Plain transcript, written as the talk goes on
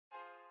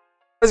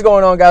What's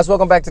going on, guys?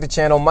 Welcome back to the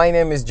channel. My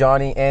name is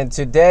Johnny, and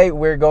today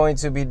we're going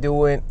to be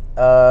doing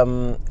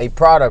a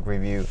product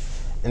review,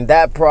 and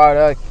that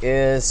product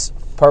is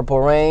Purple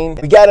Rain.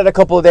 We got it a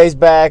couple of days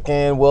back,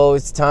 and well,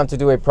 it's time to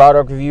do a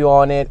product review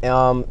on it.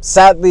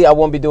 Sadly, I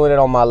won't be doing it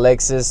on my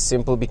Lexus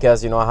simply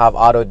because I have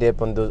auto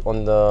dip on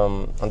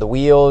the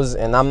wheels,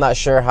 and I'm not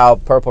sure how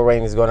Purple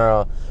Rain is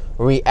gonna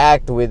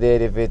react with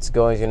it, if it's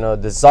going to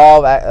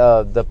dissolve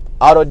the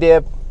auto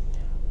dip,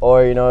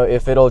 or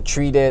if it'll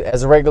treat it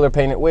as a regular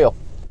painted wheel.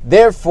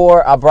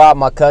 Therefore, I brought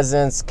my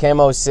cousin's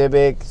camo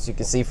Civic. As you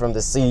can see from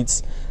the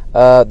seats,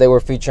 they were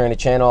featuring the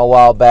channel a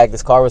while back.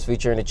 This car was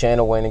featuring the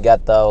channel when it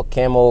got the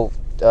camo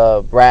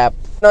wrap.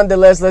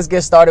 Nonetheless, let's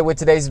get started with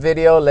today's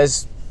video.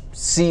 Let's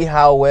see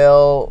how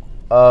well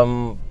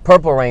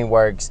Purple Rain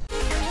works.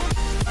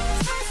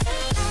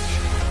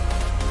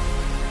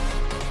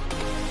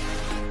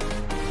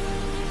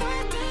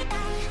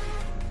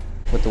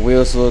 What the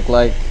wheels look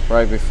like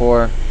right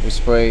before we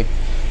spray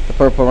the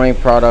Purple Rain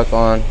product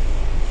on.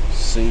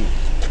 See,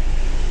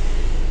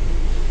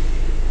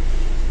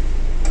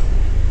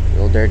 a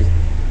little dirty.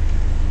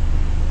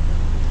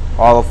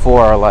 All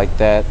four are like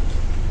that.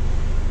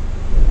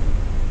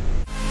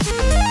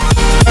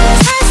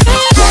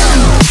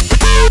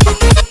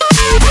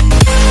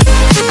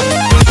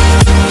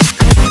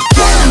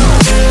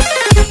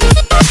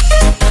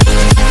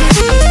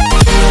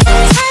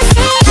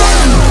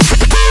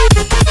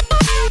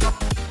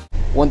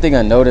 One thing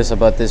I noticed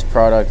about this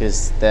product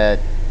is that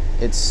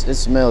it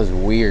smells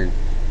weird,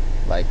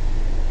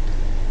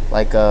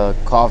 like a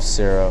cough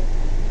syrup.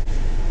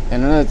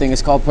 And another thing,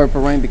 it's called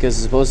Purple Rain because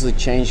it's supposed to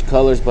change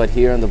colors, but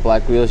here on the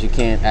black wheels you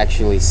can't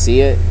actually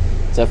see it,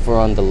 except for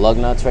on the lug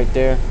nuts right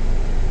there.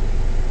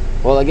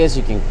 Well, I guess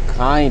you can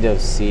kind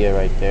of see it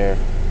right there.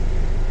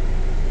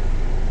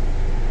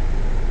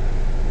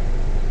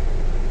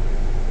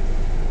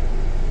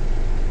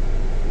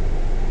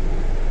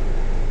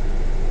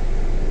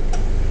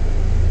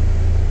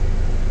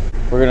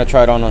 We're gonna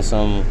try it on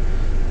some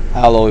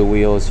alloy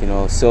wheels,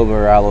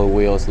 silver alloy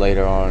wheels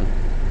later on,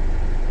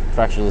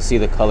 to actually see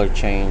the color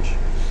change.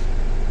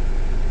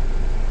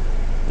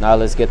 Now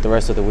let's get the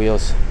rest of the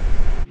wheels.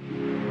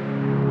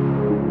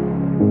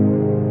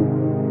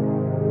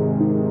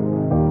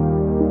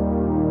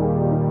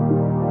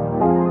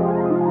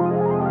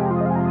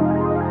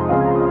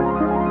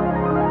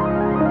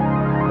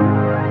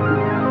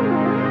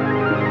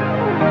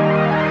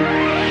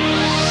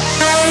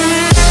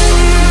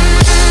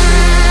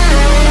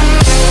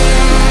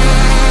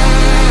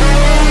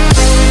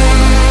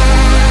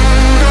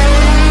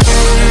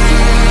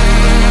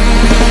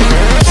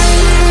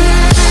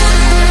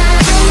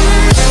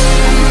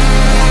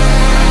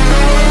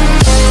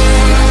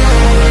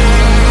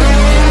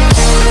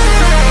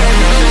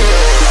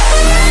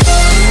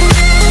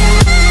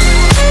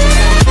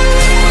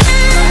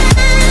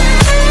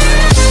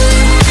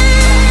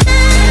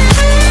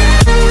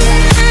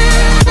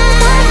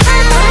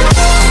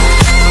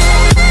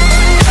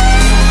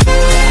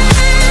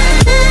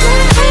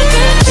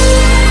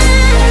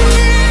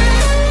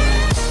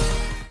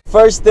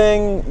 First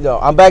thing,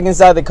 I'm back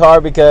inside the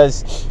car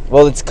because,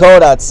 well, it's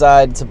cold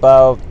outside. It's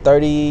about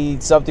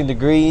 30-something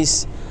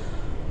degrees.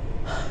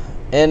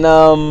 And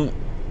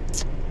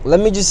let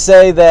me just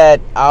say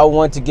that I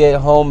want to get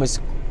home as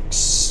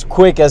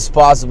quick as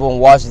possible and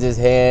wash this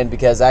hand,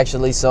 because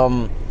actually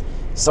some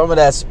of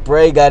that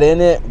spray got in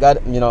it,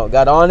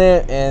 got on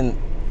it, and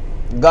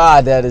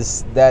God, that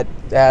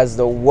has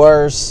the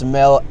worst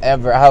smell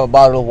ever. I have a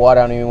bottle of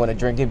water. I don't even want to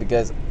drink it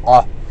because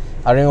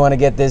I don't even want to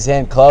get this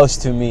hand close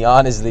to me,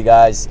 honestly,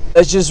 guys.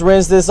 Let's just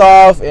rinse this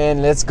off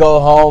and let's go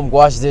home,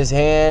 wash this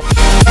hand.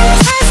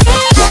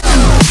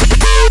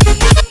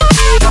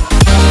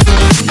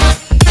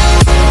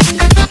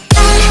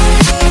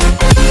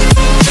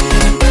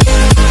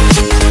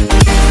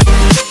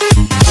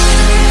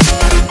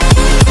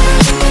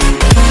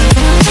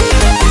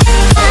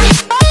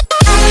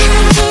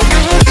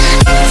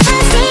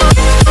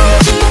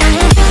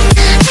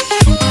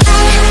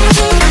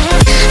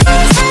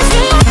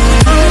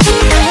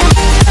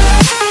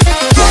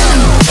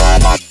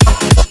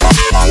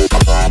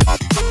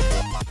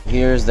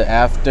 Here's the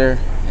after,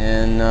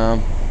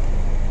 and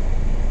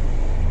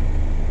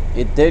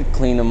it did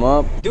clean them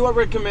up. Do I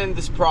recommend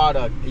this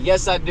product?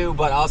 Yes, I do,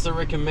 but I also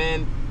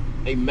recommend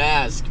a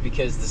mask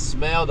because the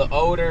smell, the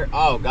odor,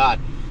 oh God,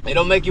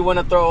 it'll make you want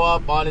to throw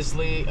up,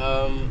 honestly.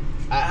 I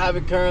have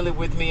it currently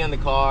with me in the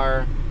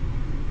car,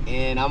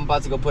 and I'm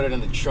about to go put it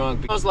in the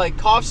trunk. It smells like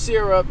cough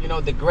syrup,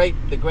 the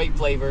grape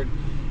flavored,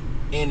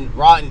 and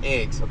rotten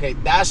eggs. Okay,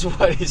 that's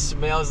what it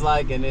smells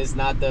like, and it's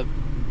not the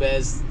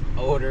best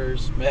odor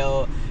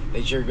smell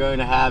that you're going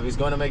to have. It's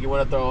going to make you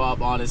want to throw up,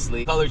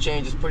 honestly. Color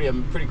change is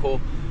pretty cool,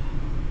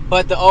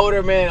 but the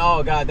odor, man,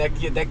 oh God,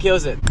 that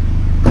kills it.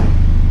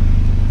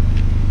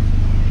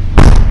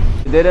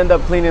 It did end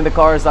up cleaning the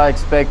car as I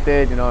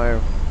expected.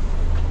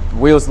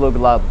 Wheels look a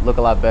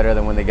lot better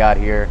than when they got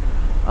here.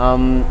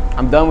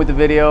 I'm done with the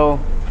video.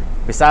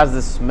 Besides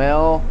the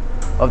smell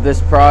of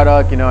this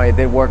product, it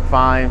did work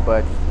fine,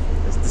 but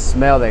the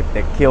smell that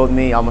killed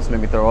me. Almost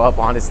made me throw up,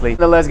 honestly.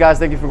 Nonetheless, guys,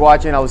 thank you for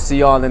watching. I will see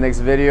y'all in the next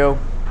video.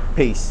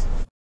 Peace.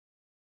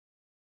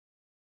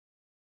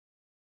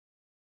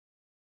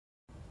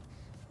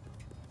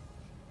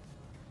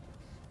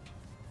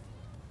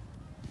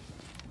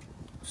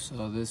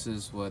 So this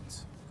is what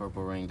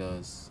Purple Rain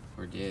does,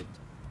 or did.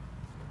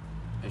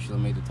 Actually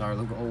made the tire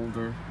look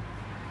older.